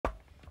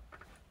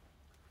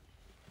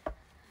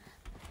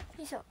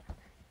いしょ。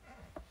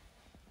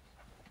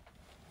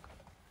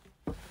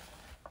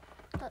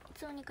い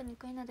つもニコニ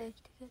コいなで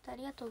来てくれてあ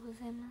りがとうご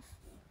ざいま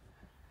す。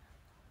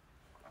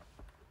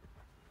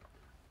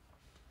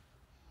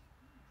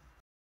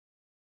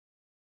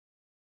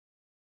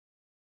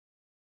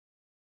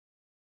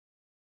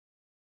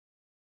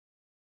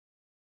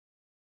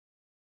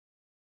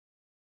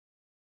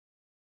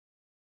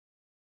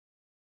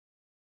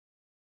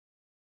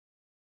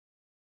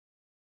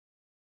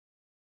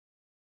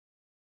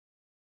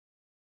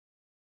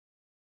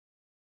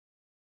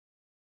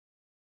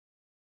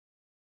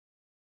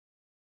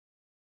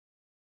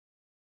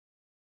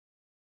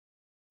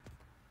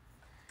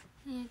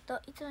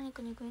いつもニ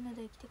コニコいな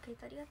で来てくれ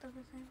てありがとうご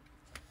ざいま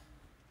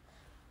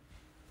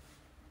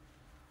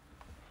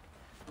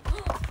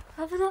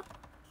す。危な、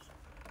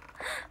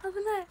危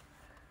ない。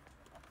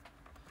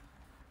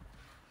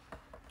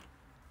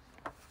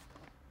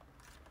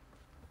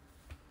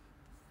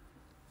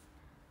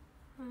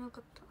危な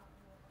かった。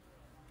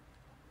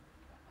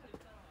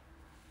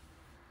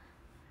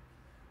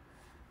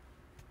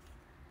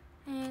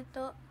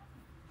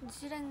自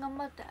主練頑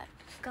張って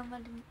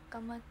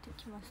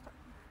きました。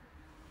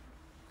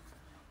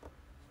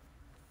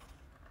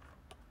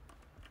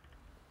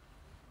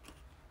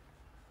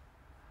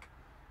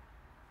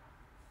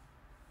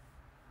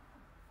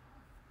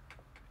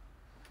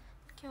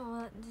今日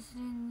は自主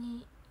練に行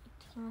っ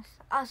てきまし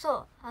た。あ、そ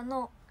う、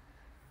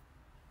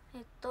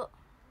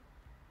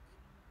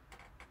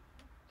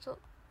そう、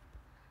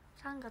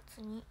3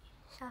月に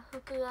社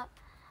服が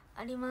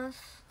ありま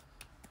す。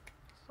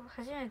そう、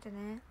初めて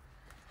ね、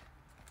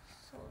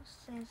そう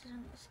出演する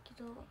んですけ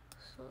ど、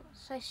そう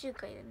最終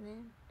回でね、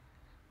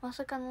ま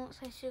さかの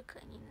最終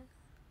回に、ね、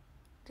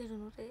出る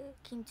ので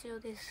緊張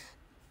です。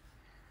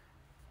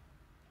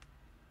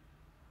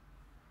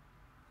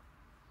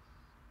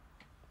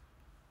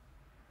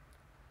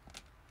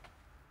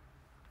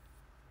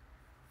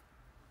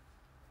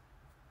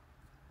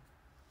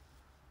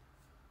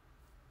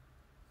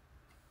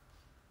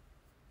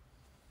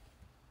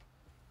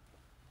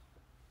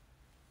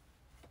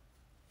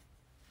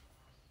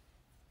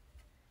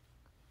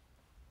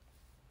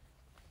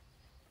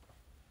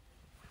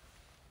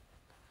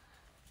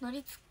ノ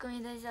リツッコ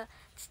ミ大事だ。ちょ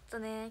っと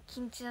ね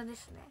緊張で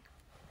すね。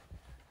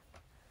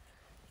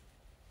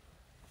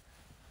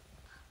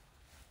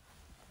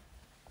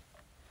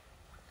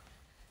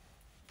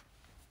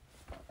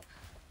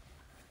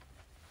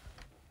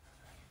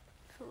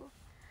そう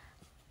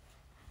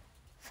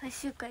最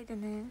終回で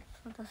ね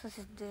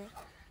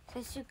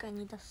最終回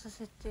に出さ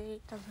せて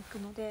いただく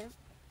ので、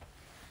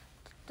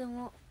とって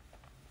も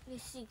嬉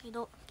しいけ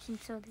ど緊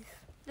張で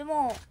す。で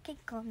も結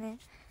構ね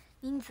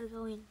人数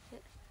が多いの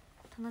で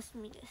楽し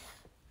みです。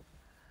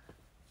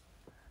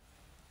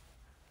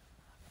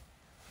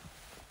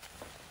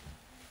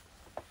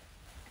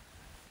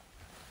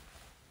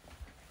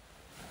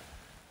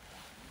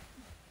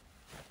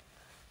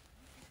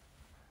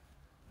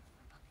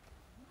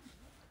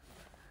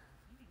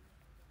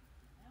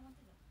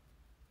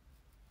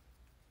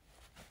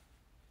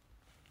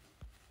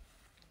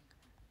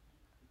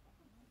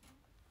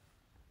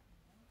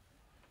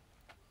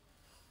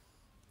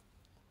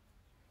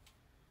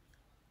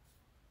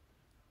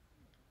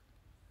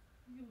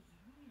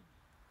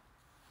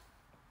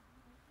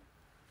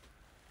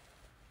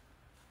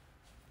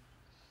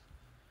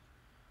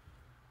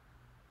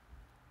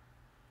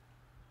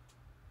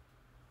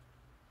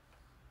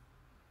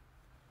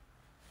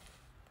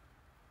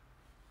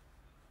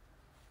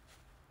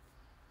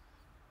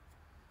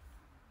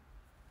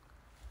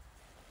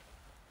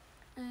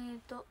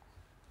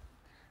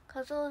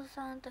和夫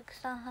さんたく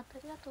さんハートあ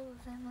りがとうご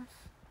ざいます。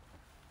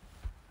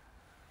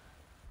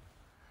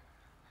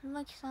春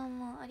巻さん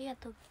もありが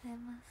とうござい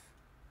ます。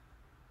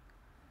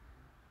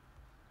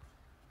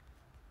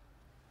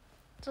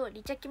そう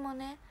リチャキも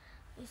ね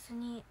一緒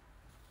に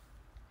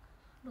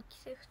6期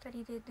生2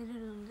人で出れ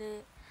るの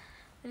で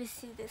嬉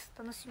しいです。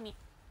楽しみ。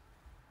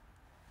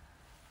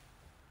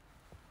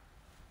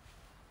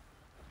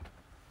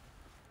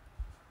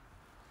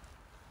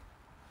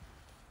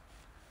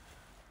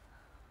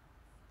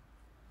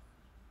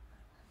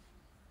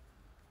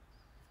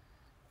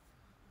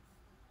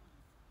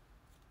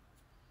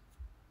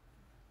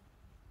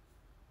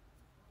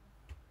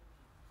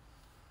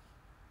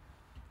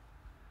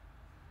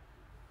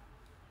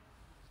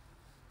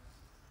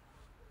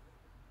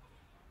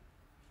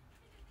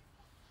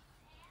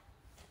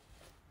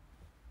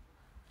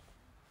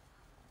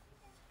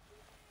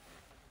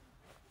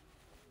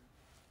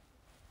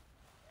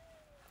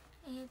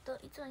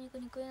いつもニコ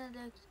ニコや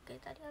なで来てくれ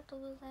てありがと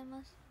うござい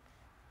ます。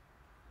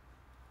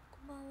こ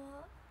んばんは。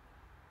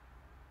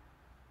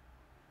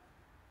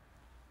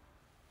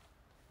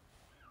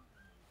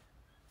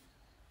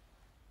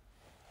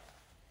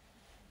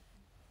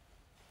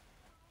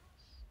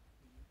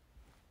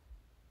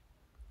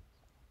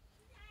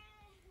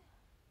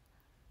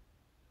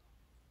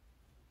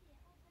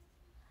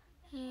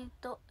ヤ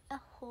ッ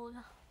ホー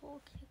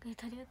来てくれ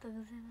てありがとうご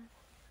ざいま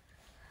す。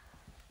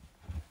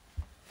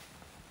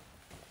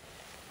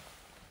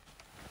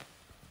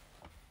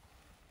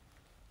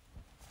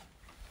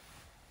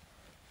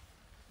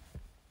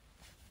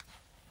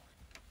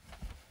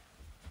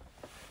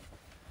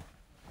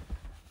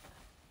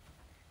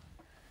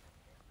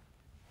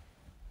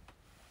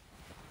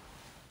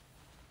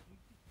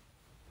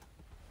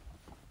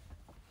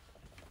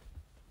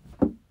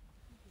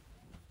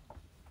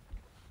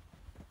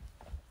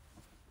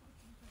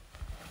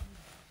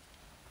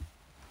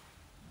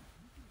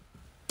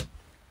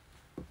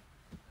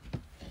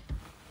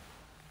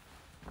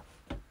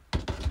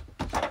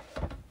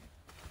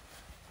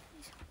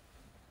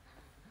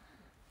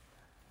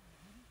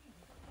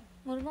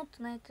ルモッ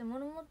ト泣いてモ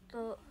ルモッ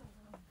ト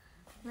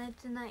泣い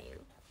てないよ。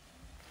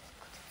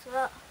こてつ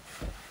は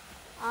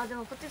で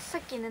もこてつさ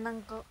っきねな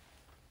んか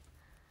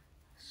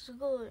す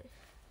ごい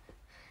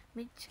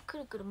めっちゃく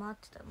るくる回っ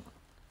てたもん。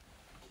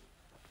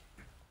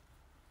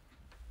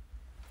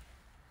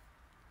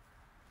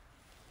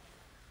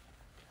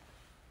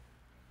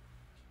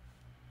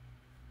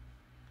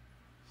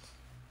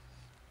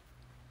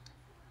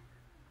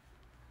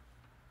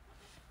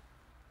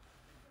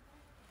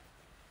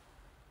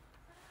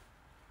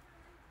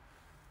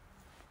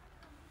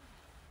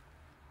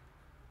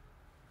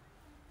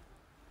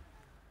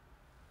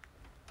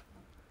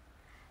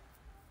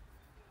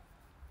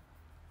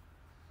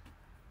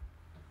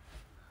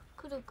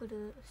くるく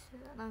るして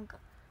た。なんか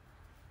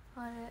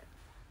あれ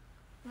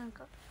なん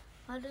か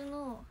丸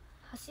の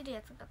走る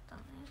やつだった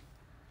のね。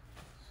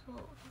そう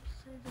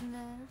それでね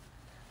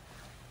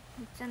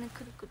めっちゃね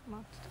くるくる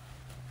回って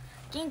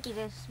た。元気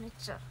です。めっ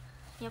ちゃ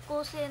夜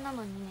行性な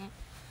のにね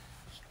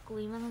結構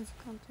今の時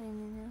間帯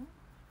にね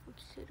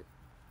起きてる。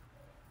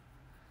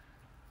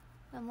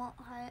でも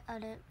はいあ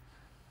れ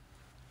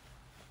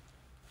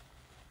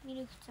ミ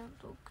ルクちゃん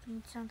とくる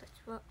みちゃんたち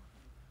は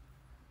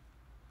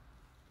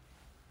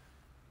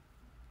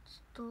ず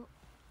っと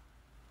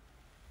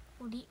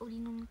檻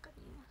の中にい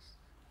ます。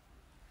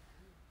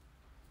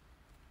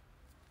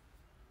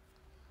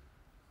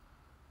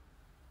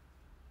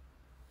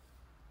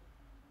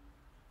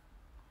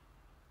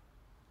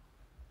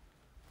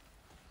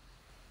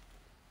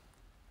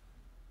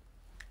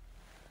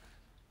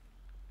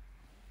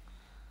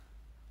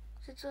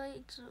実は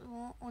いつ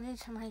もお姉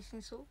ちゃんの配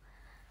信そう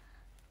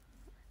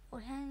お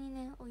部屋に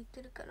ね置い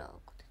てるから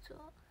こてつは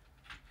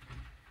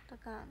だ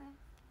からね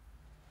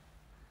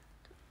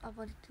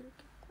暴れてる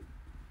結構。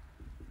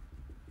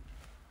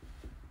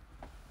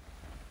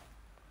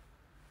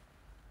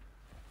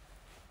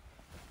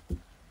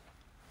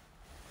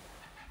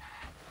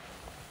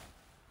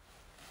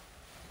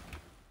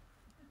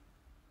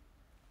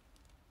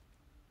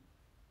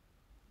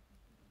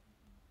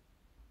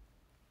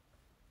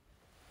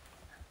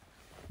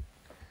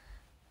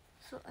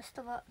そう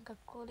明日は学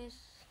校で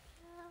す。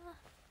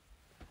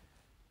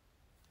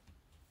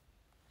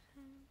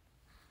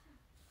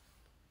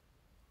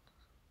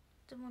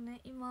でもね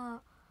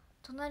今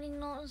隣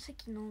の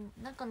席の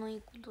仲のい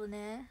い子と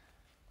ね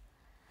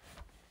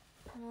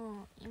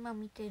もう今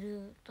見て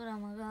るドラ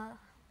マ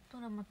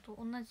と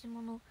同じ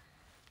もの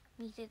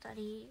見てた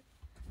り、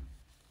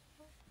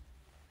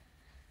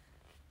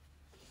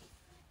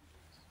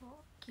そう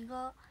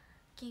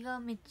気が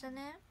めっちゃ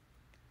ね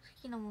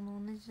好きなも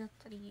の同じだっ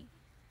たり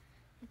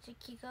めっちゃ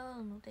気が合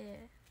うの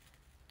で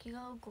気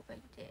が合う子がい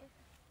て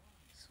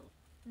そ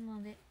うな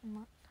ので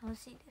今楽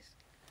しいです。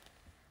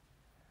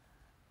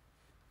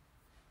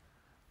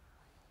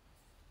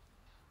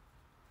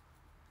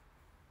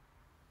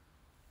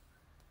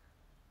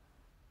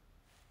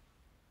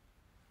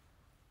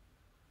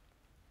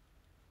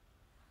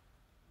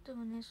で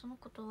もねその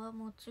子とは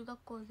もう中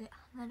学校で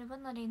離れ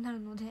離れになる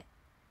ので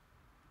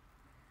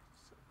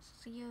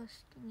卒業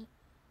式に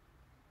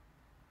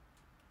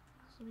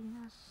遊び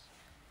ます。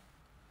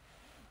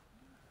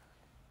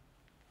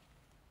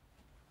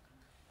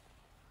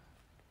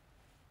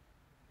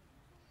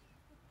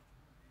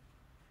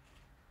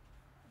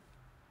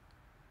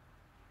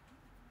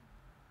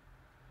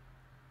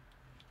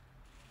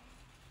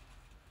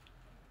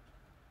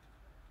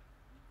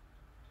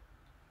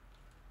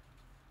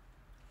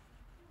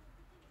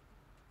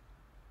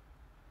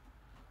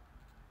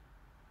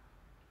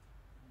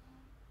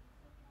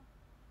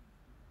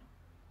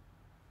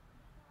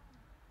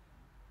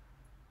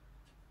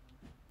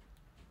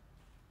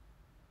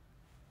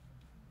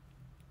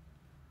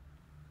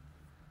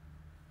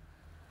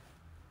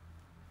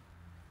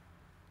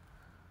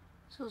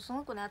そうそ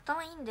の子ね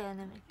頭いいんだよ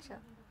ねめっちゃ。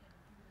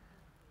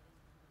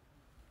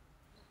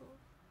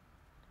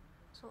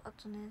そうあ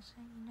とねそ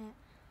れにね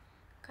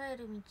帰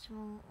る道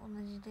も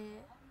同じでい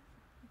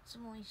つ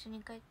も一緒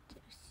に帰って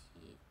るし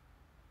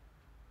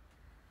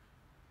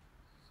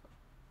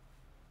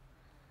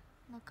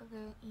仲が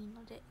いい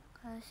ので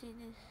悲しい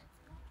です。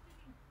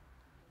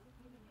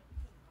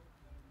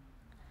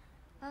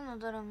何の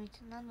ドラマ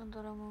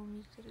を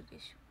見てるで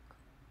しょうか。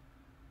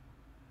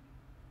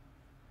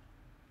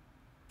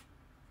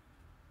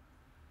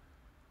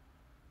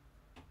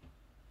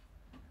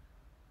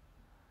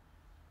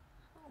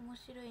面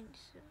白いんで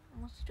すよ。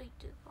面白いっ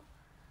ていうか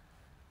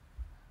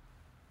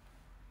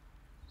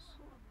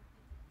そう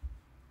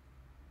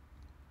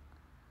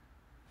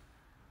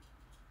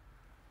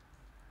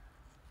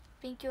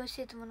勉強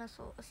教えてもら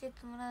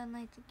わ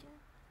ないといけ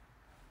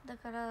ない。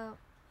だから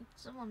い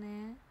つも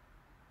ね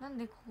なん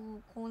でこ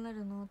うな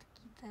るのって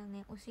聞いたら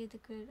ね教えて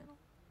くれるの。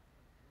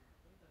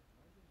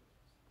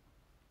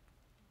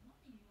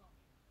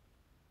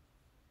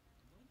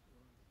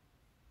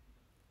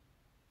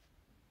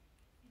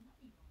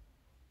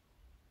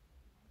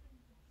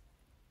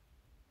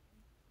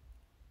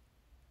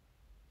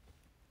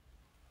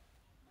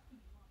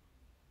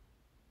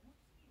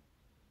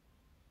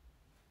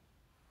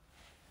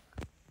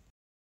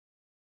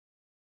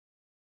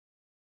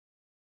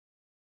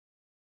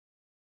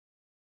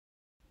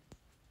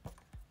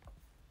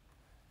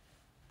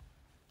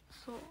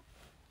そう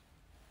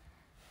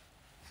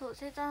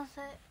生誕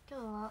祭、今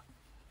日は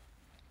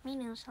ミ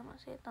ニューさんの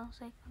生誕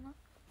祭かな。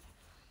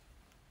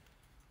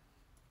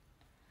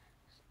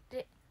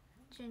で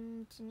12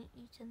日に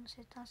ゆいちゃんの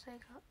生誕祭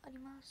があり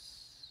ま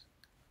す。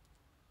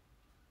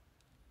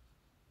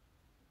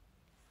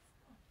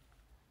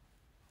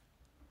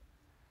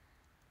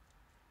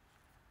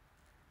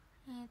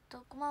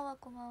こんばんは、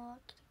こんばんは。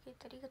来てくれ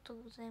てありがと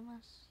うござい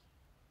ます。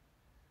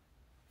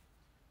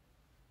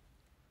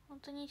本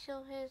当に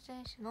翔平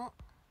選手の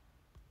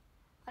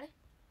あれ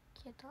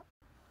消え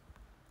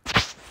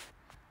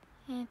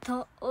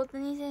た。大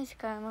谷選手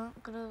からの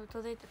グローブ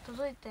届い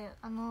たよ。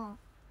なん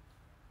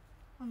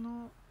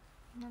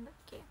だっ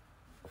け、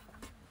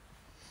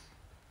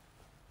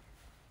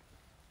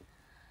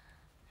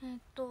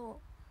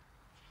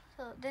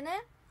そうで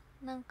ね、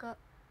なんか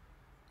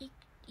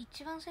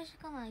一番最初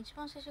か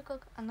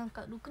なん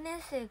か6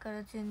年生か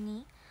ら順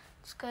に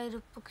使えるっ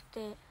ぽく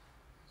て、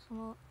そ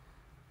の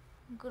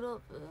グロー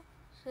ブ、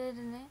それ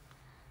でね、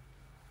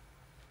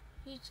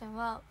ゆいちゃん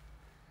は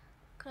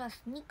クラ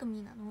ス2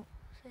組なの。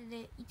それ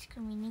で1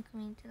組2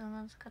組ってだん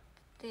だん使っ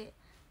てて、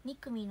2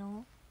組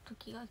の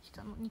時が来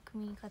たの。2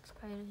組が使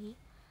える日。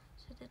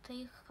それで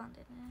体育館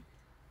でね、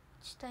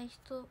したい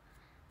人だ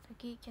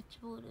けキャッチ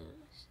ボール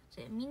し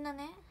てて、みんな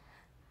ね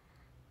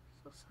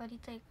そう触り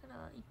たいから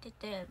行って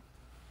て、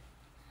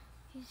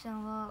ゆいちゃ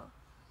んは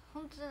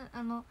本当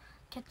に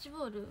キャッチ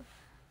ボール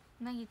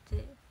投げ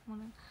ても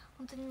ね、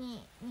本当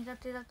に苦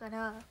手だか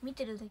ら見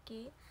てるだ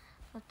け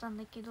だったん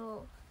だけ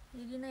ど、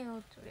やりなよっ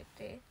て言われ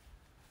て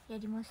や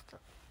りました。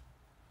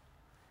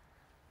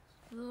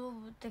グロー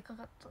ブでか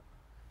かった。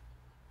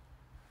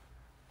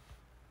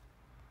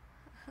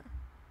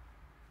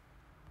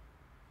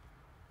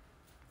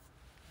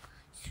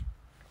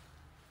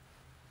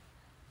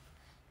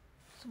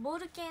ボー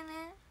ル系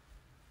ね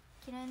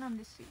嫌いなん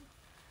ですよ。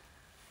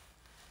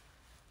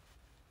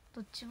ド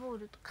ッジボー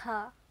ルと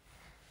か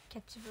キャ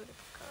ッチボールとか。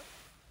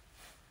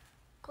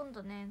今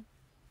度ね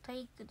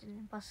体育で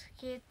ねバス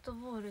ケット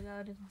ボールが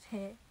あるのでち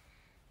ょっ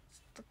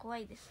と怖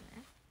いです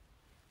ね。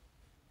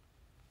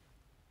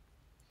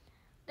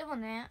でも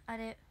ね、あ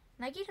れ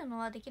投げるの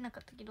はできな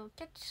かったけど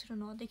キャッチする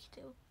のはでき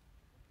たよ。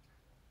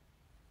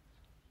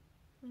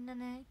みんな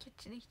ねキャッ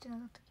チできてな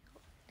かったけ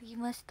どでき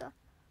ました。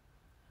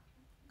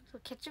そ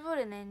う、キャッチボー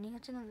ルね苦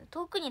手なんで、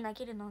遠くに投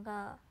げるの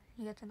が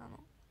苦手なの。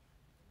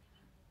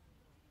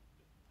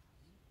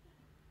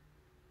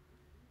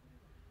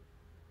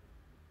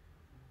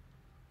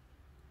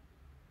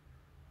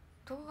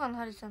どこかの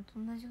はるちゃんと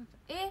同じこ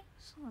と。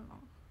そうなの。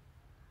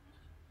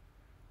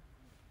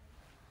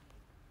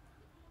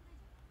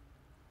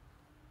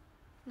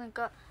なん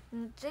か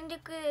全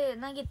力で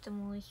投げて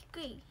も低く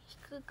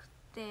っ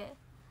て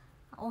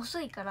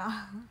遅いか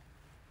ら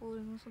ボー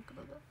ルの速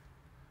度が。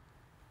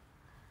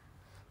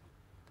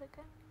だか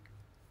らね、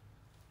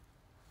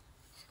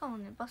しかも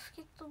ねバス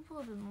ケットボ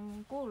ール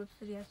のゴール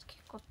するやつ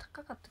結構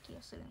高かった気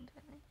がするんだ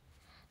よね。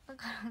だ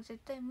から絶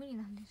対無理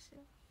なんですよ。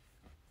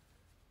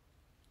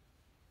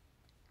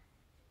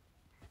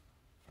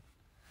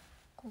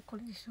こ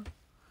れでしょ。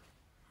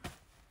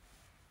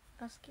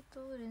バスケット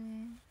ボール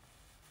ね、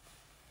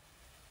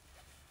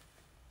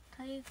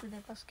体育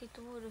でバスケッ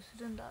トボールす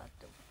るんだっ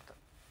て思った。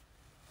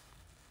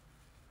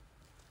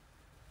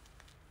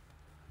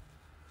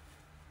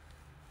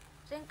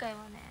前回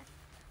はね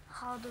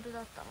ハードル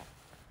だった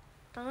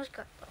の。楽し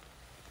かった。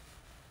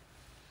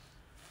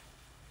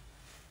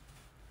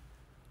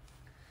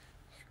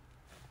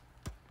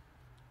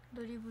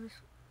ドリブル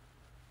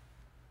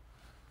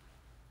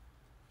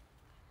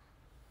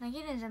投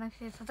げるんじゃなく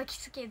て叩き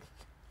つける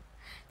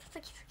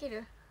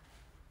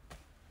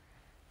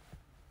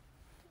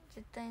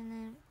絶対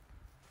ね、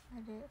あ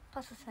れ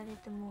パスされ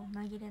ても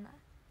投げれない。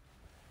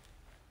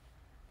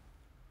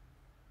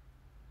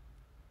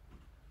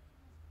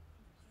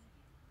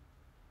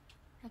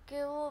野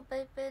球を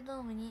ペイペイド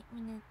ームに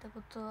見に行った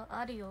ことは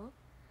あるよ。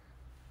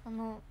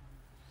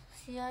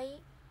試合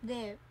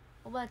で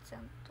おばあちゃ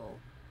んと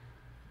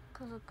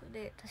家族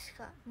で確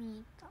か見に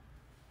行った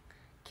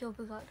記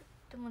憶がある。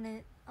でも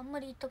ねあんま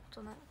り行ったこ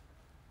とない。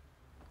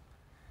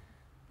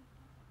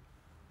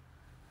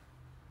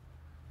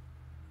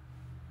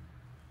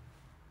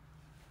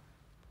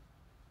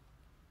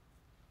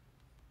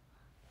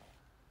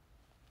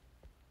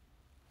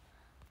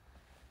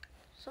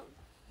そう、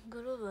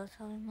グローブは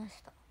触りま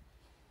した。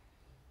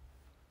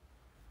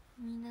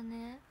みんな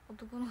ね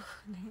男の子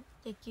ね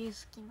野球好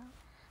きな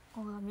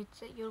子がめっ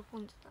ちゃ喜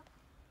んでた。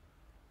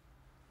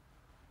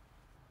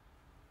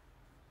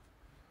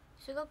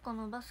中学校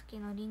のバスケ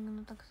のリング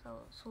の高さは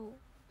そう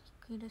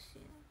低いらしい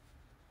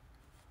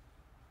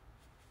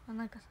ね。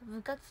なんかさ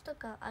部活と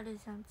かある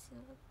じゃん、中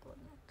学校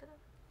にあったら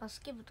バ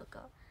スケ部と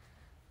か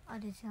あ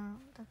るじゃん。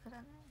だか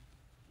らね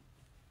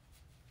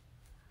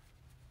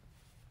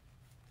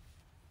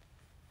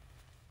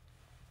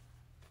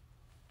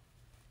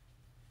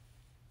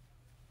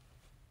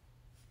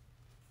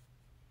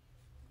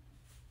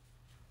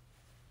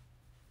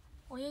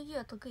泳ぎ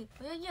は得意。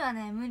泳ぎは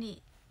ね無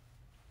理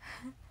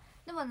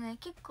でもね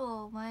結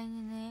構前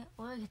にね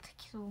泳げた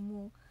けど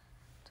もう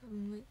多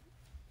分無理。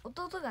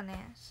弟が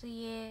ね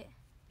水泳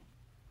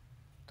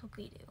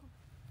得意だよ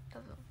多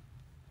分。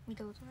見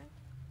たことない。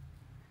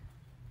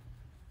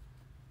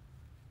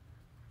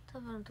多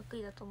分得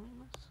意だと思い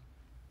ます。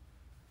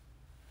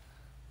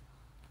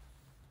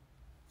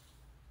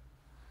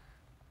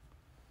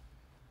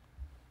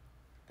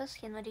バス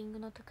ケのリング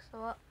の高さ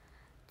は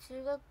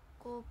中学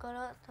校か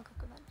ら高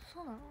くなる。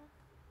そうなの？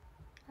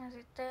あ、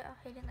絶対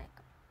入れない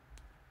か。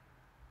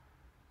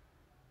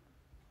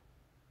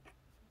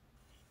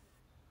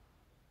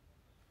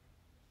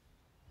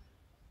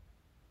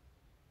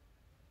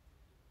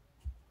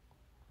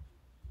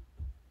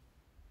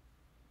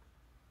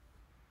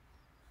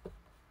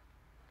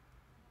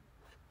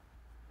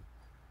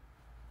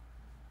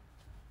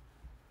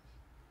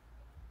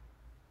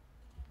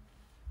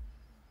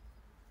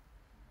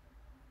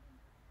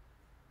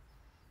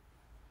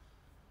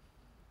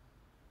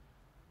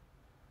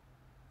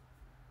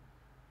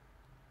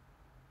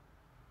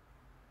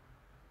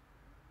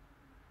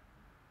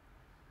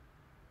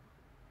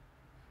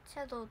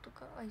茶道と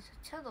か、あ、いそう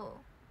茶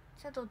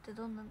道って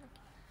どんなんだっ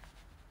け。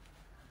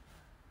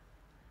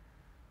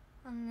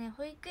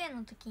保育園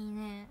の時に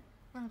ね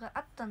なんか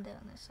あったんだよ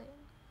ね。そうい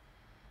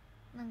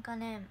うなんか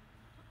ね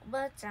お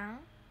ばあちゃ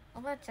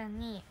ん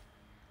に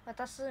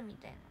渡すみ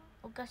たいな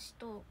お菓子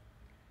と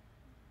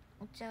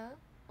お茶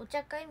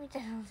会みた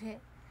いなので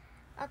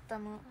あった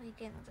の、保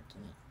育園の時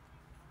に。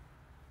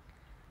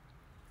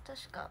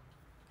確か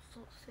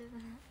そう、それで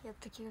ねやっ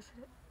た気がす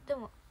る。で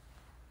も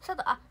茶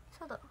道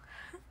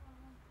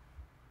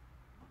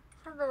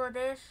茶道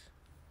です。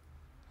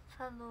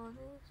茶道で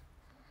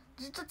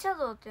す。ずっと茶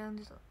道って呼ん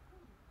でた。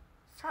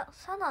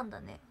さなんだ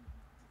ね。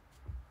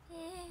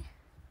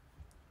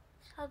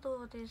茶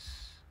道で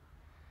す。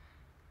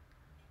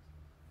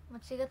間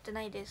違って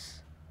ないで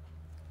す。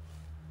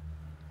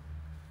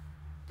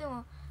で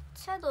も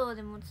茶道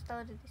でも伝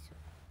わるでし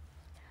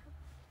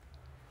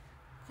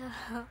ょ。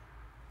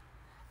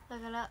だ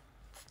から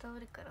伝わ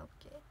るから OK。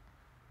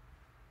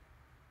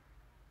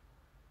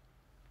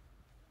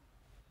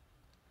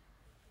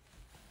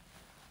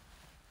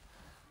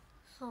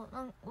そう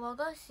和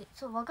菓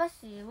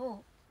子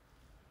を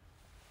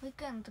保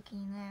育園の時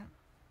にね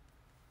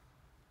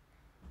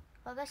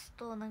和菓子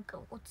となんか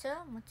抹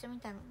茶み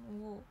たいな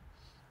のをやっ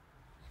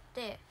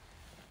て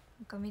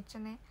なんかめっちゃ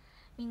ね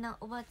みんな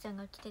おばあちゃん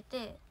が来て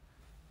て、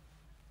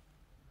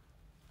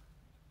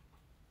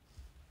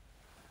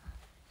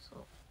そ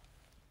う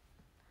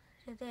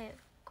それで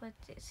こうやっ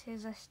て正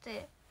座し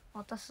て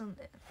渡すん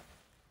だよね。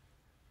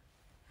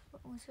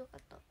面白か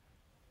った。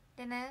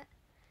でね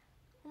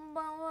本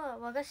番は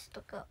和菓子と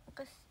かお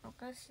菓子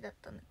だっ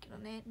たんだけど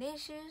ね、練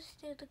習し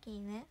てる時に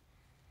ね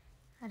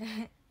あ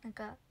れなん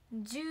か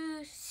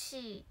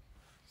 10C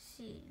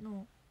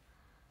の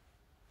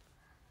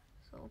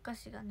そうお菓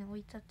子がね置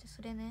いてあって、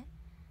それね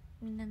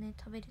みんなね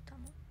食べれた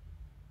の。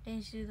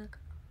練習だか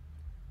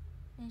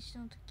ら練習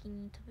の時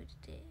に食べれ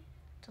て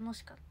楽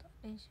しかった。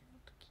練習の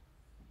時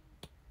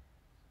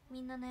み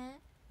んなね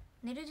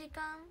寝る時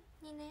間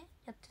にね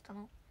やってた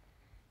の。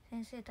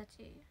先生た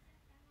ち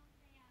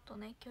と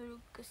ね協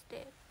力して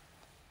やっ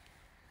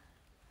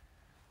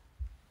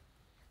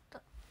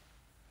た。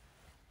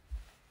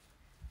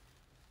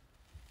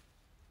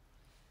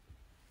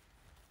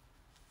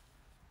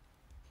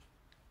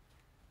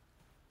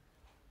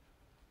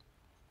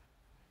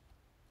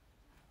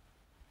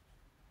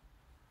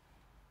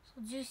そ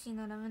うジューシー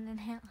なラムネ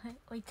ね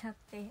置いてあっ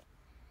て、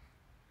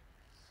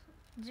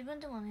自分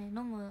でもね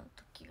飲む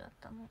時があっ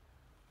たの、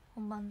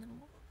本番で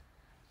も。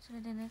そ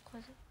れでねこ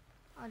れ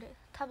あれ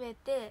食べ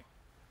て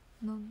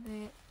飲んでって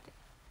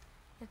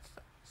やって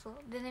た。そう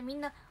でねみ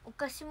んなお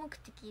菓子目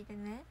的で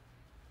ね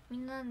み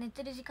んな寝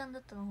てる時間だ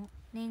ったの。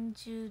年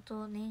中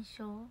と年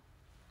少の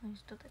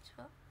人たち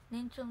は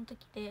年長の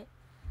時で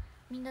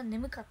みんな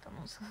眠かった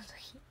のその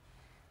時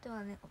で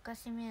はねお菓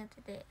子目当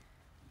てで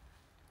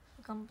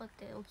頑張っ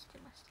て起きて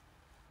ました。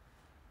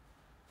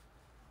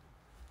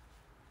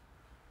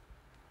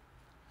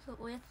そう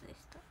おやつでし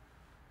た。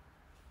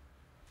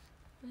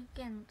保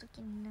育園の時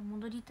にね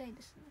戻りたい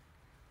ですね。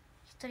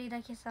一人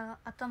だけさ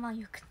頭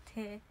良く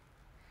て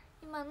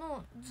今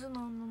の頭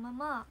脳のま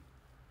ま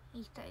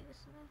行きたいで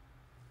すね。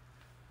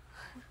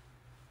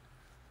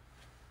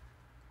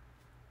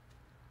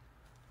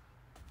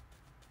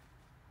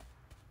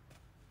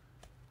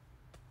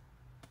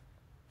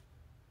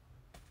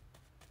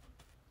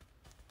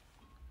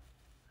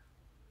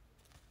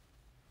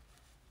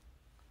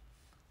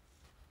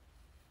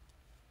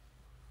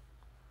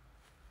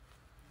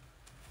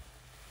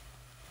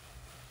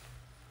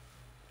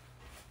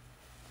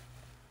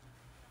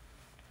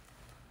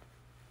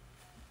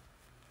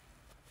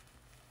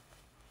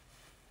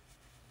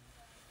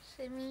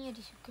睡眠よ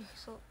り食欲。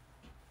そう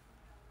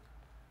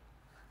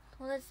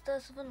友達と遊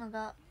ぶの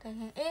が大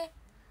変。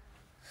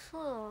そ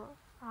う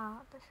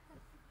確かに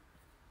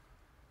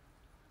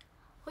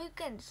保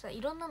育園でさい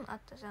ろんなのあ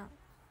ったじゃん。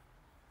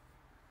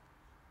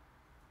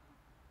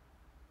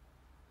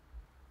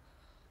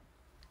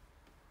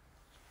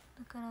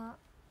だから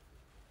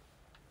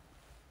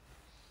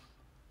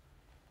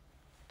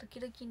時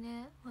々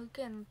ね保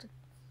育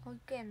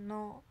園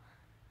の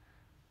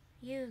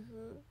遊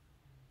具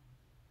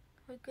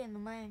保育園の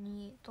前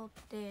に通っ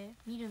て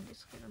見るんで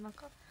すけど、なん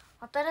か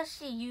新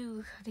しい遊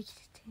具ができ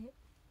てて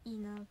いい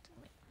なって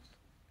思います。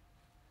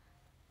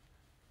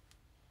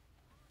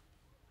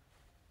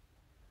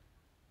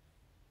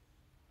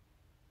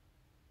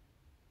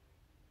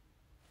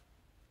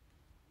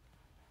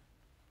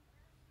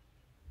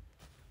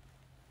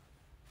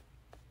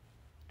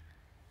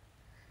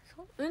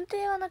そう運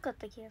転はなかっ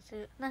た気がす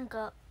る。なん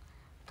か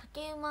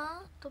竹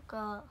馬と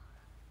か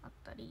あっ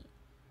たり、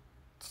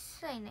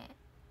小さいね、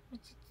め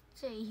っちゃ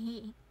ちっちゃ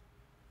い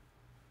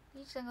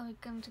兄ちゃんが保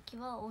育園の時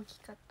は大き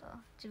かった。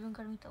自分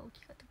から見たら大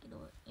きかったけ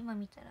ど、今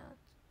見たらちっ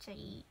ちゃ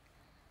い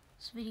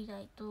滑り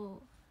台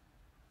と、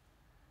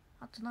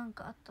あとなん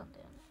かあったんだ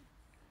よね、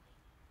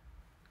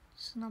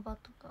砂場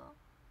とか。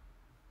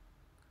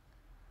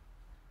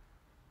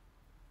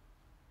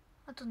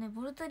あとね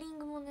ボルダリン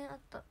グもねあっ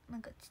た。な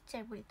んかちっちゃ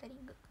いボルダリ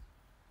ング。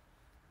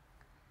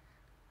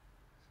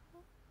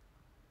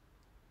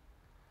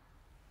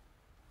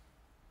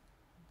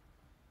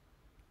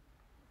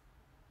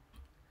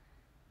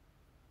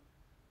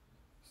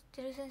知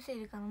ってる先生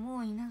いるかな。も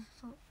ういなさ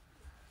そう。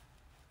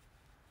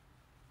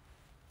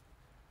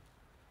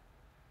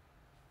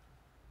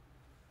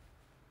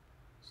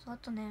そう、あ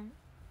とね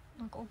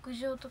なんか屋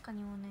上とか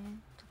にもね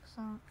たく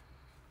さん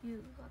遊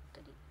具があっ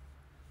たり。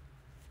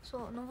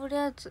そう登る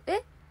やつ。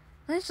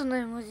何その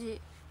絵文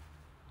字、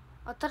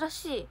新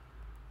しい。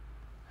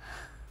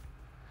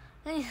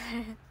何そ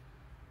れ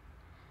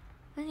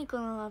何こ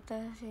の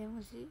新しい絵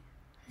文字、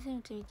初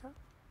めて見た。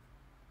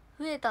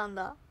増えたん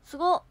だ、す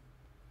ごっ。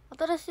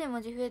新しい絵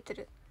文字増えて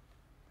る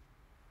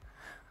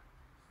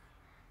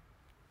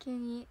急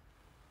に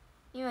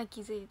今気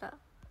づいた。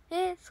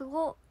す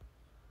ごっ。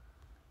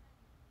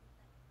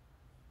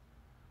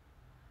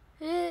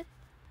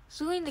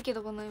すごいんだけ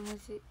どこの絵文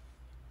字。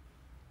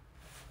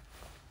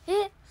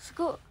す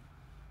ごっ。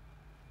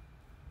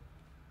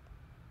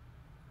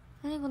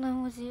何この絵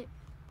文字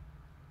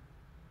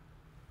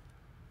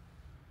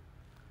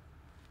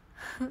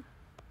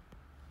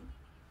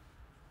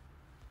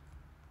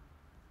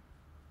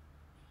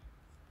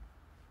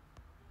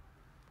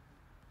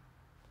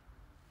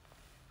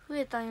増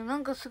えたんよ。な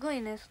んかすご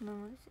いねその絵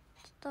文字。ち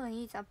ょっと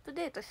いいじゃん、アップ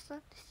デートして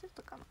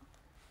たかな。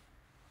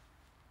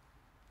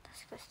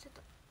確かして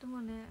た。で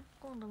もね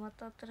今度ま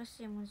た新し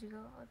い絵文字が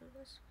ある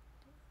らしくて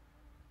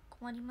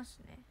困ります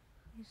ね、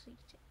増えすぎ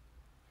て。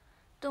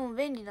でも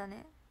便利だ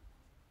ね、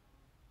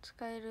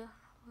使える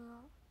幅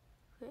が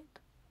増え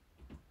た。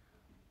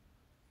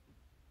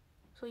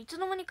そういつ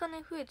の間にか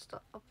ね増えて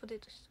た、アップデー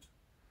トした。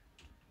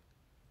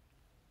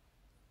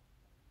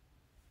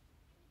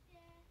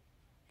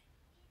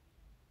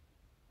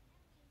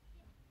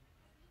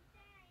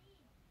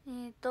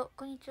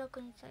こんにちは、こ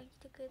んにちは。来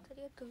てくれてあ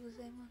りがとうご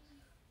ざいます。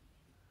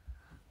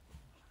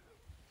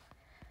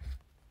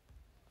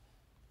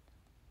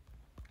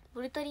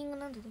ボルダリング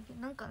なんでだっけ、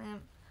なんかね、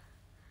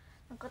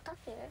なんか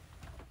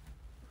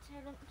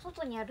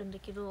外にあるんだ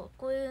けど、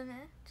こういう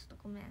ね、ちょっ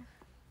とごめん、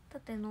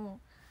縦の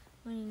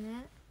上に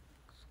ね、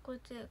こ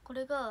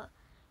れが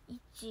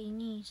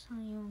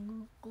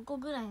12345個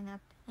ぐらいになっ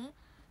てね、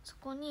そ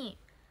こに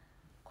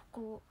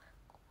こ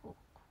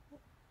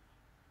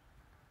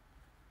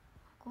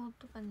こ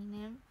とかに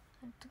ね、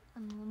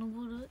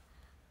登る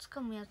掴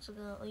むやつ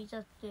が置いてあ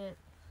って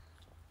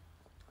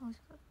楽し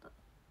かった。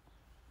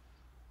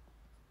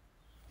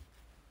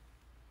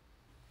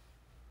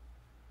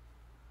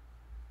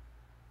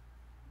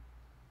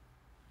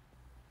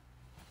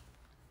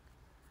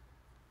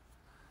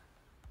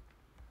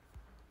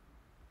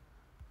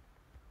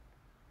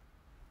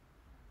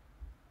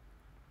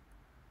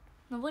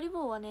登り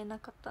棒はねな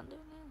かったんだよ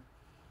ね。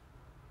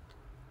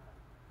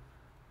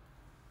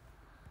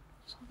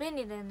そう便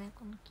利だよね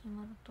このキー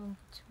マルトン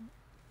パチも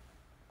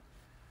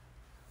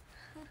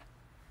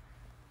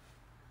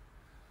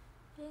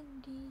便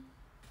利。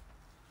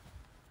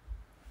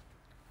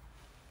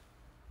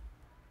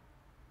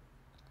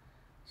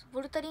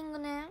ボルダリング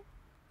ね、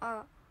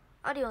あ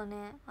るよ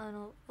ね、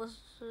ボ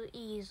ス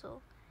いい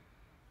ぞ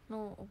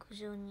の屋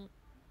上に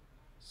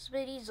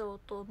滑り像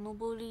と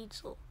登り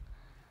像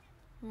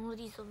み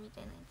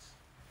たいなやつ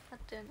あっ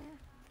たよね。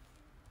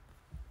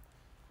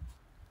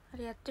あ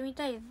れやってみ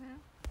たいよね。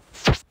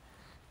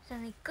じゃあ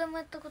ね、一回も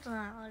やったことない。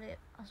あれ、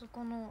あそ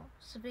この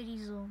滑り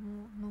像も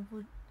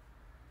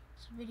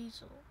滑り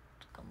像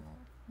とかも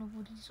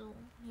登り像や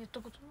った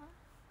ことない。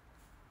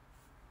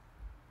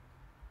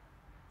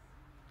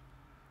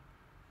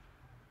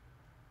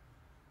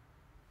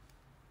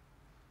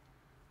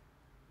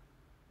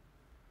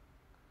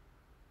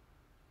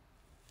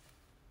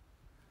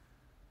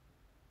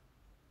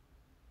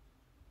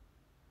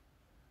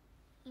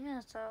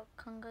今さ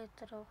考え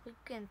たら保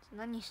育園って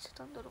何して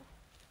たんだろう。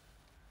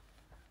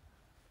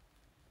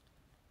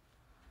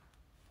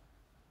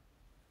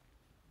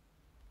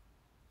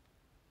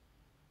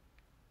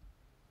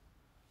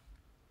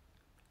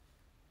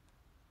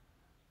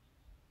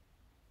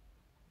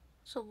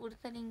そうボル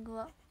ダリング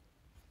は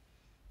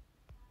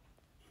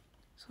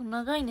そう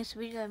長いね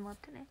滑り台もあっ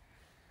てね、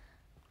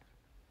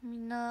み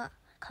んな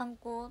観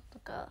光と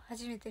か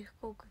初めて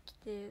福岡来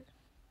て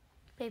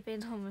ペイペイ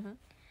ドーム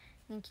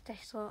に来た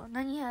人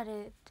何あれっ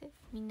て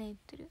みんな言っ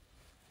てる。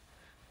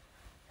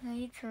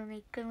いつもね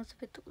一回も滑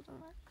ったことな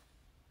い。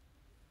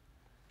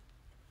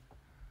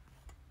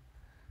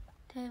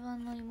定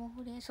番の芋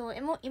掘り、そう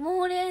芋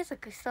掘り遠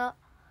足した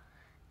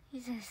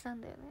以前したん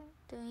だよね。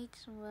でもい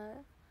つもは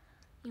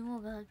芋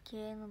が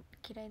嫌いだ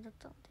っ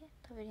たので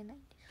食べれないん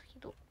ですけ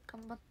ど、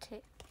頑張って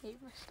やり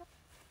ました。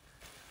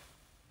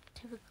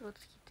手袋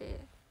つけて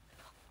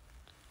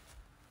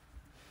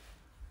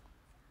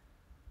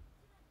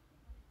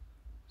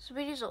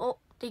滑りぞ、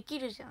でき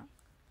るじゃん。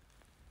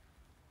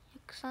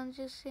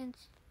130センチ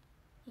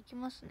いき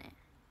ますね。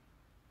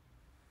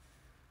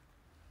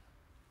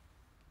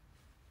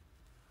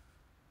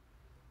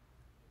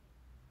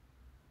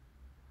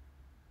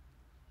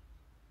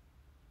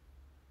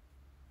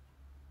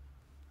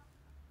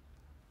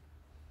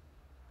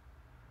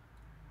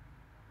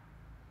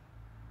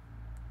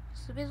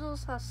滑ぞ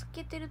さ透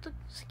けて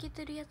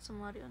るやつ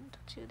もあるよね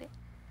途中で。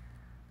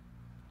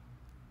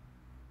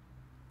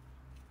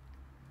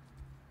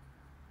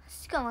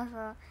しかも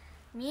さ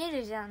見え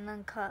るじゃん、な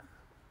んか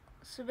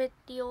滑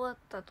り終わっ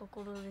たと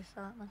ころで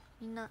さ、なんか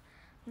みんな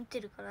見て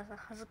るからさ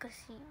恥ずかし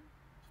いよ。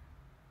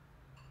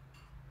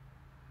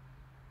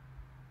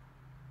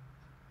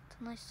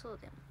楽しそう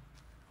でも。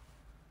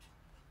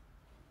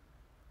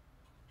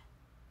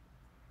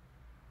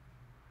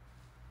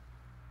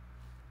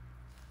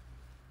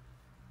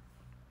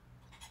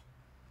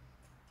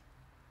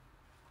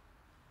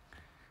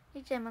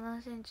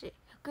1.7センチ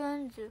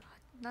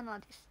147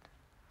です。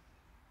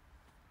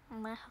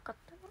前測っ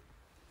たの。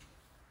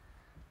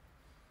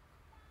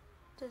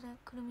全然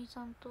くるみ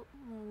さんと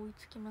もう追い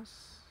つきま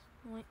す。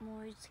もう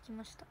追いつき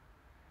ました。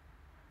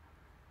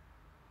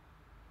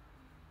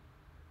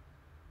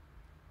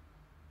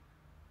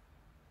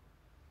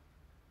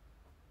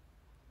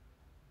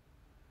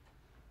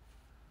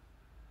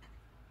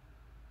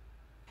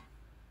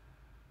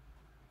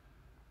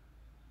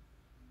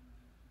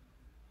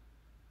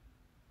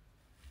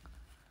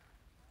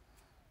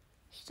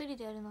一人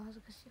でやるの恥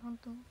ずかしい本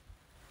当。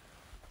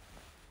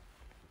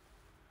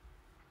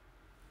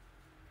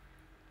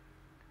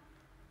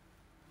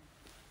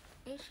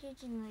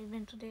HKT のイベ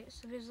ントで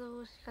滑り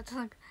を仕方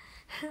なく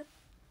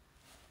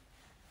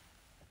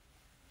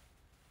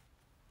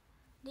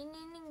リ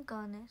ンカ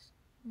はね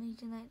抜い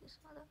てないです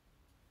まだ。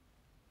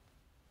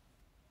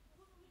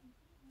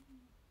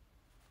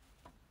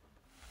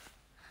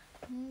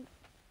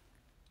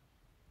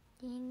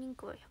リン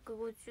カは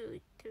150い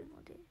ってる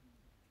ので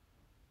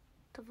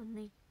多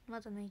分ま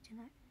だ抜いて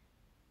ない。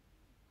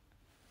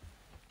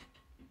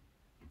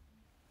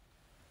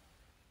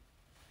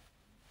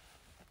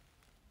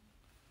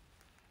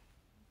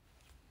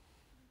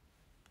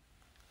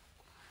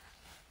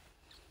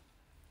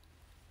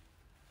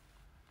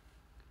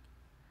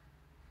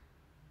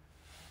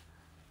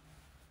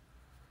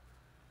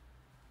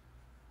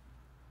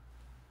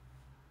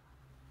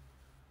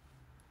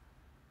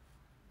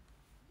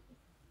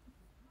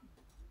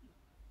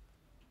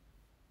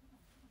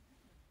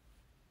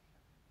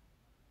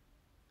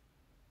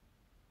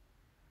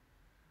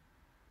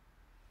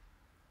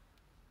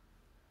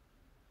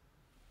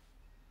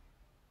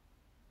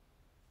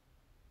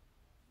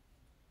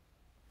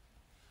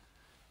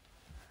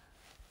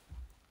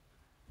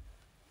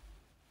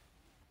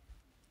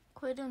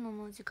超えるの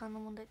も時間の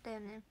問題だ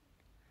よね。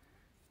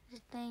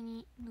絶対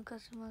に抜か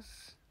しま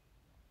す。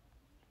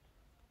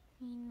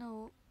みんな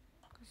を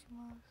抜かし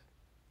ま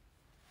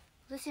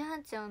す。私ハ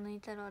ンちゃんを抜い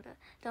たらある。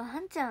でも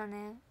ハンちゃんは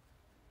ね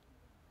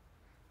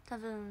多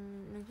分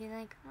抜け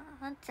ないかな。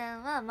ハンちゃ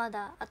んはま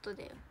だ後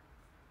で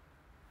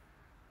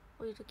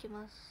置いとき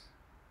ます。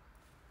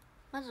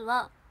まず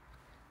は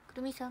く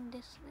るみさんで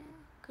すね。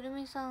くる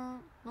みさん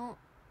の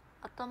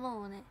頭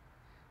をね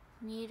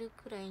見える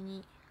くらいに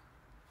い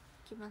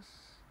きま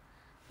す。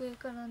上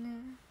からね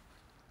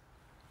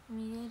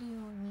見えるよ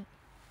うに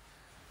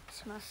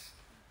します。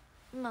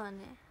今はね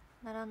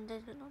並んで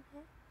るので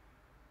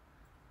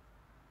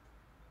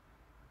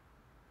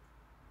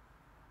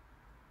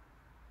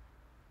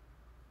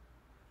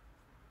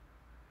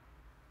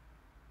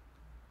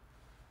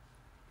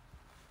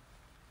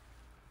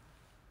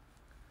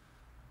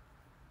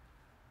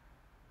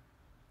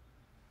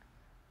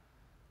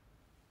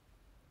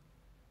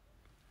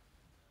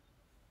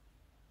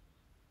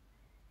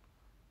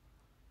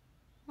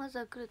まず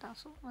はクルタン、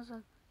そうまずは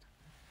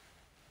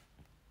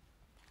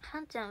ハ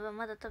ンちゃんは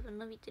まだ多分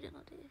伸びてる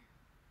ので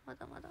ま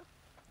だまだ。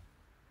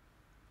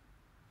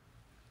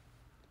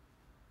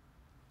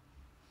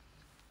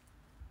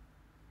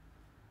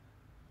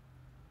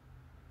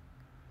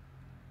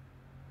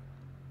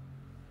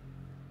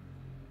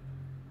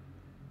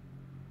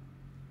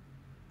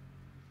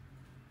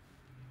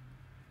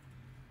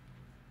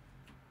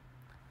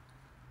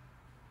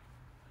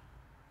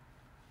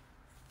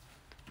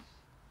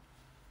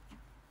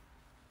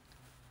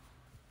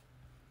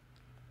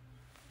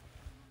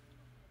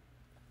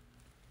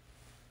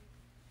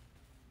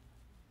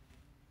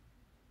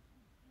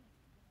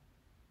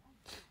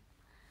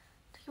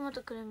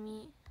本くる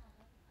み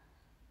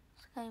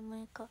スカイ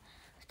6日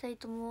2人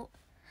とも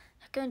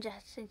148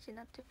センチに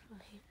なってるプロ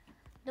フィー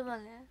ルでは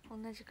ね同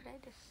じくらい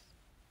です。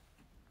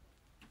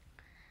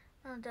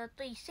なのであ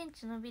と1セン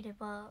チ伸びれ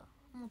ば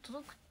もう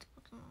届くって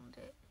ことなの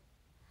で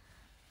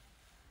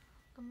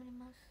頑張り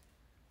ます。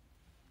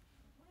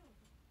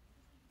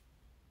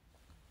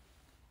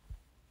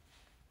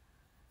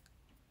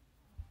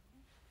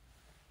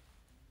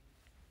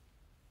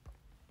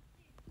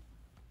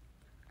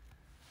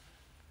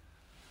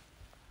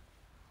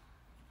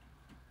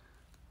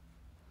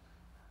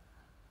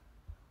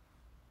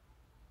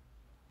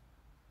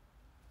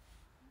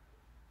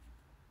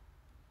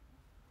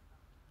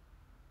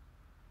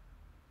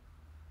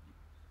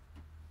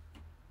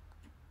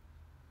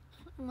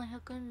今147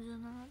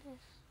で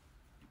す。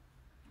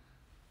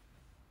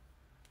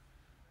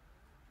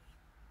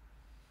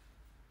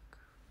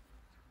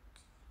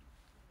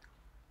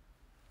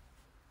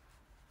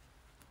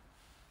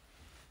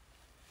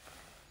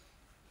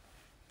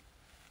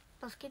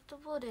バスケット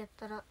ボールやっ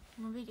たら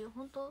伸びるよ。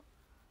ほんと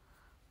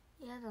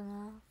嫌だ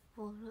な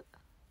ボール。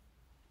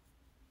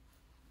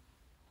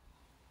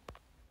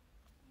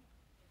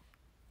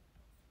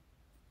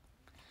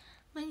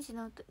毎日ジ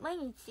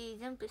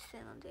ャンプして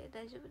るので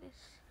大丈夫で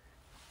す。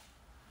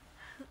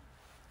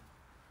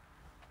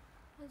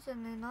じゃあ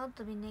ね、縄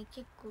跳びね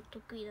結構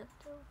得意だっ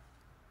たよ。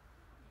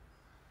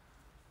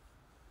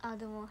あ、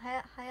でも早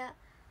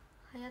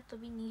跳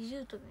び二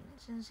重跳びね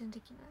全然で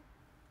きない。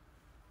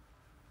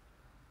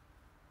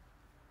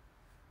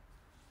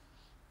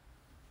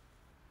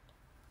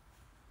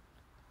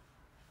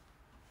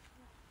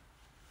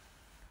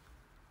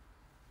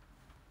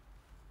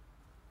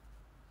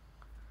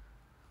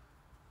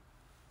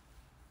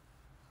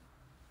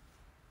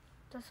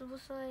ラスボ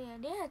スはレ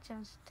アちゃ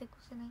ん絶対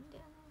越せないんだ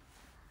よね。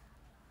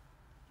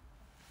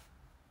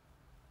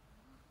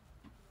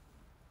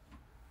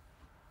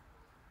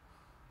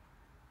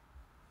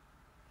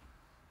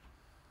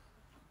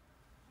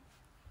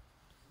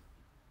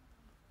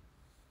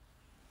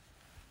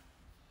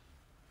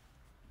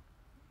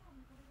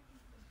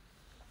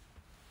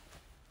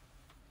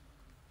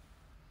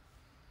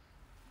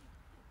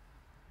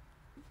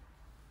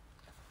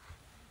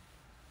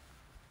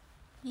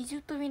二重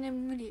跳びね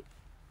無理。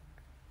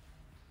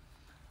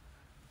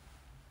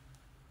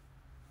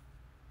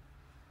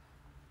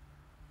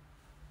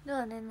で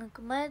はね、なん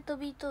か前跳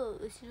びと後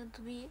ろ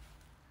跳びめっ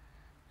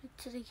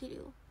ちゃできる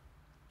よ。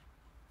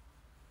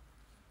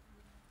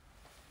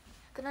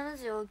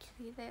170は大きす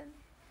ぎだよね。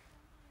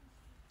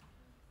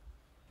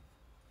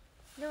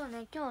でも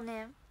ね今日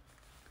ね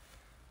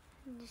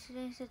自主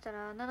練してた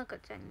らななか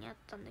ちゃんに会っ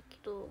たんだけ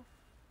ど、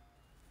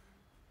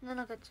な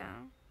なかちゃ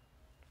ん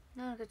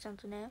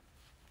とね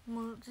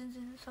もう全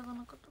然差が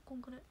なかった。こ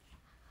んくらい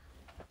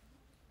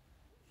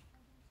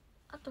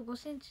あと5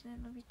センチで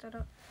伸びた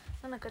ら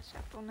ななかちゃ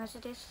んと同じ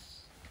で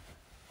す。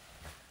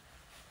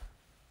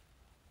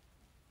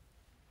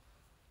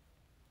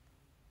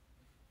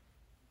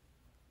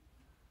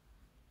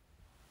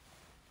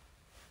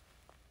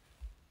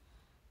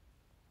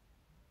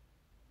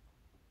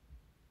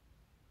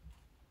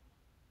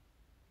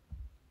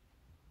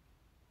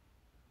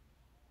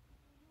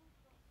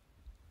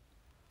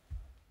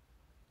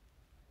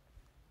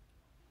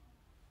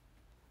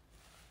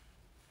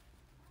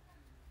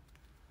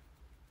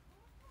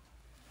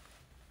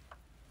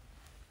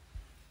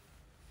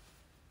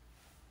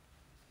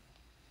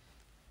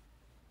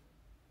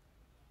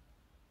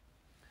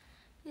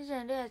以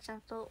前レアちゃ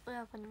んと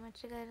親子に間違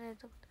えられ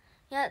たこ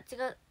と。いや違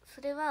う、そ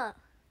れは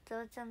ざ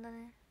わちゃんだ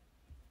ね。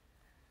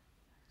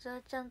ざ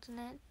わちゃんと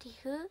ねティ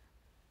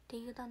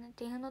フだね。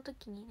ティフの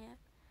時にね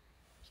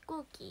飛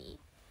行機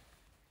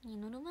に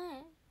乗る前乗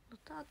っ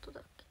た後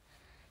だっけ、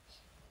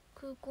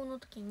空港の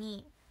時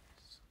に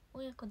「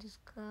親子です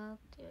か?」っ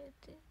て言われ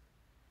て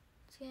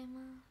「違いま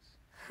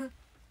す」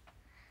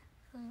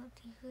その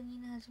ティフに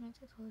ね初めて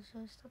登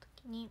場した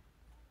時に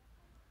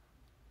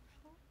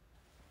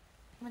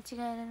間違え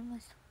られま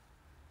した。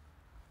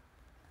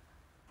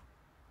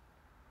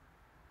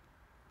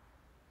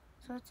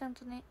そらちゃん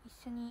とね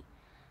一緒にい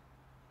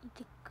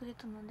てくれ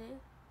たので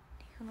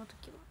ティフの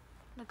時は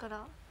だか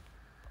ら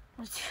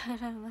間違え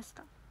られまし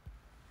た。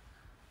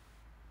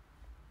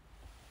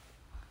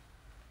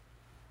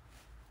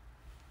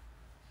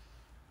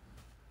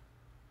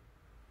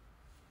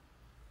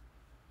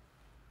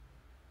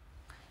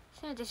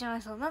閉めてしま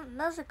いそう。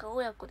なぜか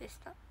親子でし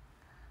た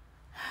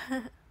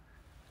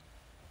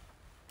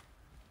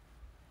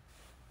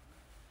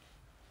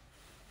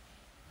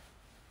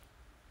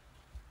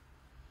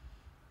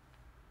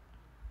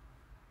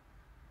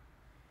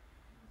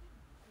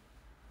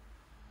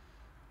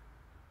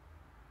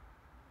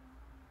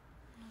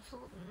そ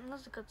う、な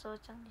ぜかざわ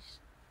ちゃんでし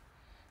た。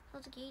そ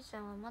の時いいち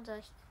ゃんはまだ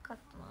低かっ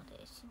たの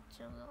で身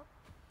長が、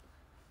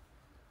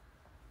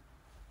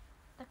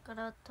だか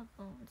ら多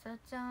分ざわ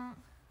ちゃん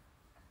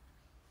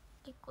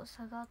結構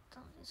差があった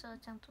ので、ざわ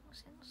ちゃんとの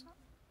背の差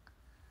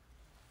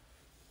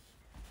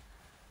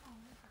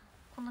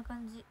こんな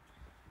感じで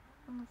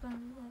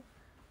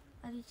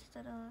歩いて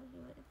たら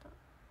言われた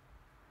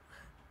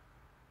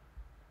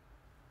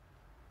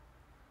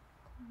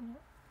ぐらい、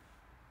こ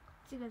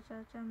っちがザ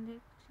ーちゃんでこ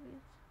っちがや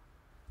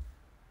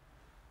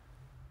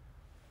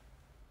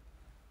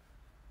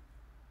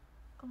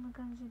つ、こんな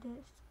感じで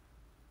す。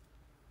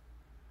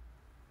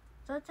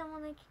ザーちゃんも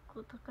ね結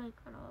構高い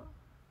から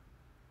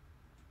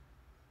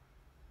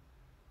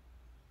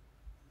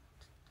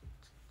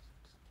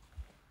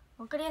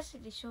わかりやすい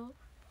でしょ。こ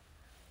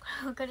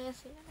れわかりや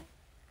すいよね。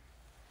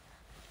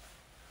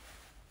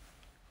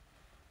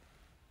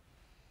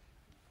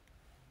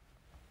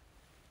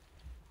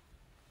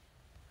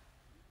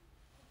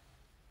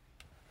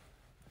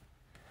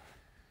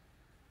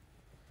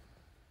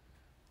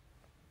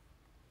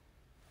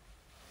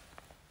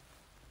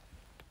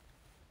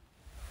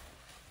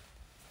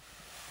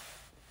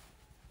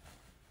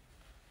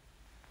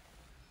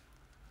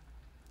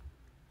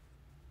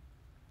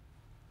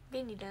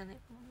便利だよね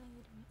このぬい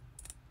ぐるみ。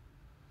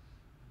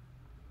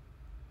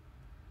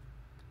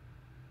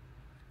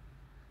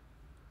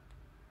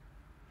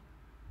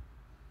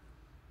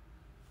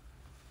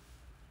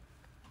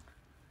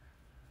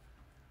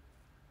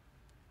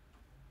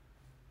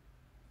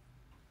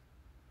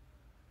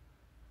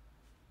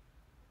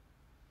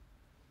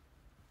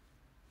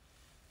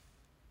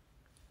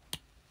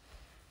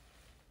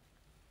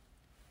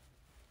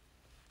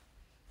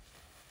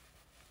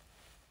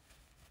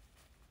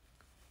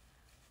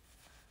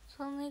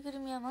そのぬいぐる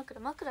みは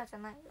枕じゃ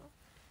ないよ、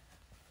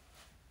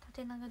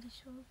縦長で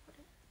しょこ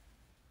れ。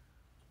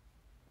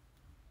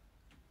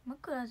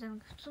枕じゃな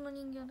くて普通の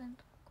人形だね。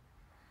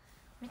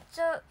めっち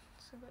ゃ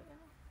すごいよね。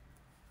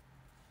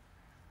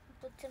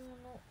どっちも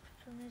の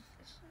普通のやつ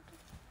です。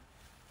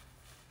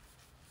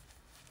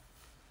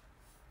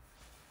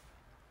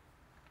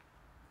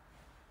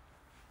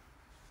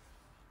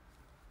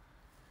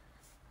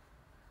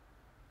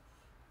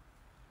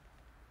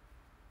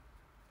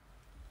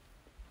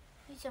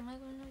いいじゃん、前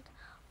髪伸びた。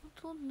本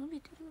当伸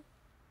びてる。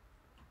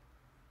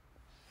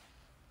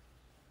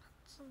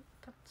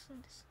パッツ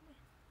ンですね。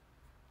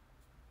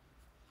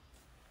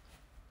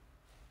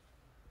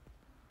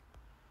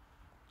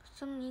普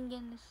通の人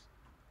間です。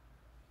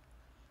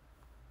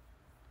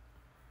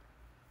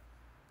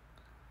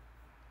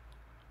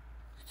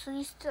普通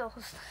にしては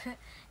干すね。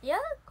いや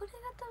これが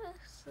多分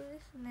普通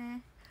です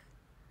ね。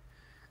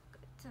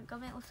ちょっと画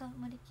面収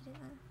まりきれな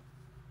い。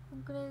こ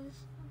んくらいで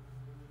す。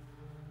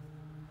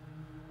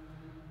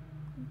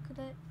こんく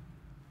らいか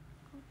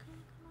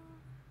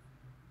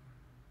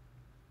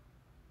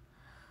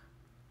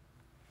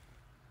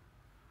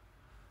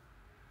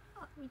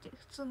な。あ、見て、普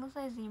通の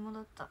サイズに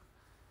戻った。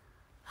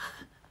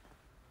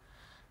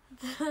普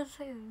通の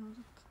サイズに戻っ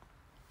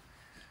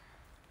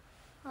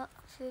た。あ、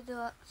それで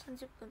は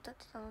30分経っ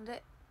てたの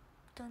で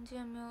一旦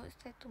準備をし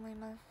たいと思い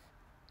ます。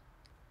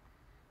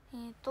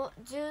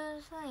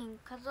13位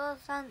和夫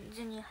さん、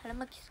12位春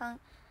巻さん、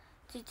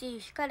11位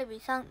ひかるび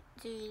さん、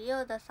10位りょ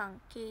うださ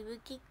ん、9位ブ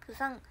キック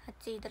さん、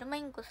8位だるま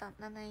インコさん、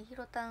7位ひ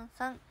ろたん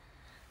さん、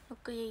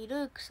6位ル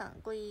ークさん、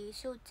5位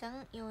しょうちゃ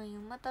ん、4位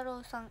馬太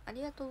郎さん、あ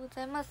りがとうご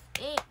ざいます。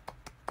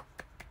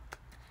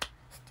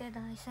そして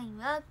第3位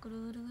はぐ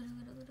るぐるぐるぐる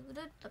ぐる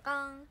ぐるっと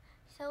かん、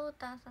シャオー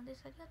ターさんで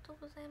す。ありがとう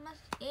ございま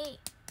す。そし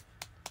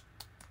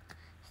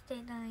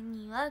て第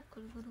2位は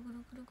ぐるぐるぐ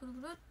るぐるぐる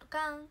ぐるっと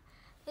かん、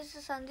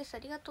S さんです。あ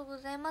りがとうご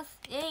ざいます。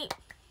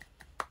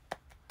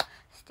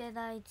そして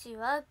第1位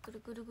はぐる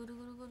ぐるぐる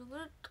ぐるぐるぐ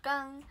るっと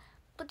かん、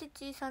ポテ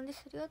チーさんで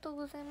す。ありがとう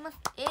ございます。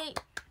あ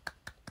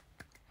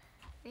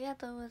りが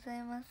とうござ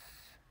います。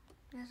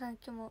皆さん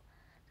今日も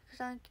たく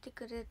さん来て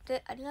くれ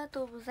てありが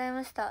とうござい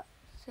ました。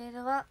それで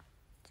は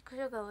自己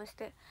紹介をし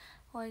て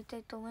終わりた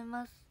いと思い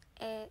ます。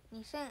ま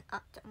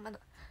だ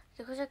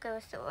自己紹介を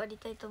して終わり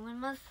たいと思い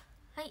ます。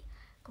はい、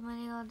ごま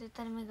りが出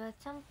たり目が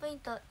チャンポイン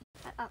ト。は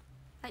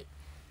い、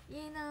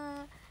ユイ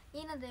ナ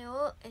だ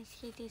よ。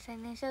 HKT 最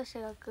年少小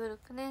学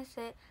6年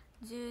生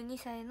12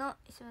歳の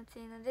石松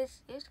ユイナで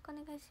す。よろしくお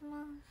願いし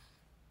ま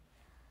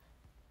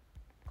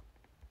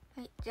す。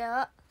はい、じ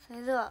ゃあそ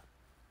れでは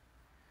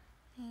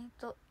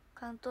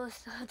関東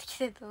して終わってき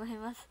たいと思い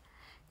ます。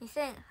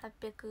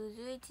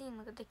2811人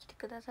の方来て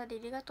くださり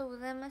ありがとうご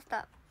ざいまし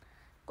た。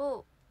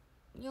5、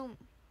4、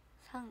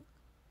3、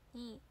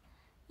2、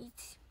1、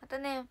また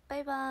ね、バ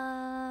イバ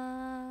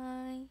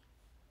ーイ。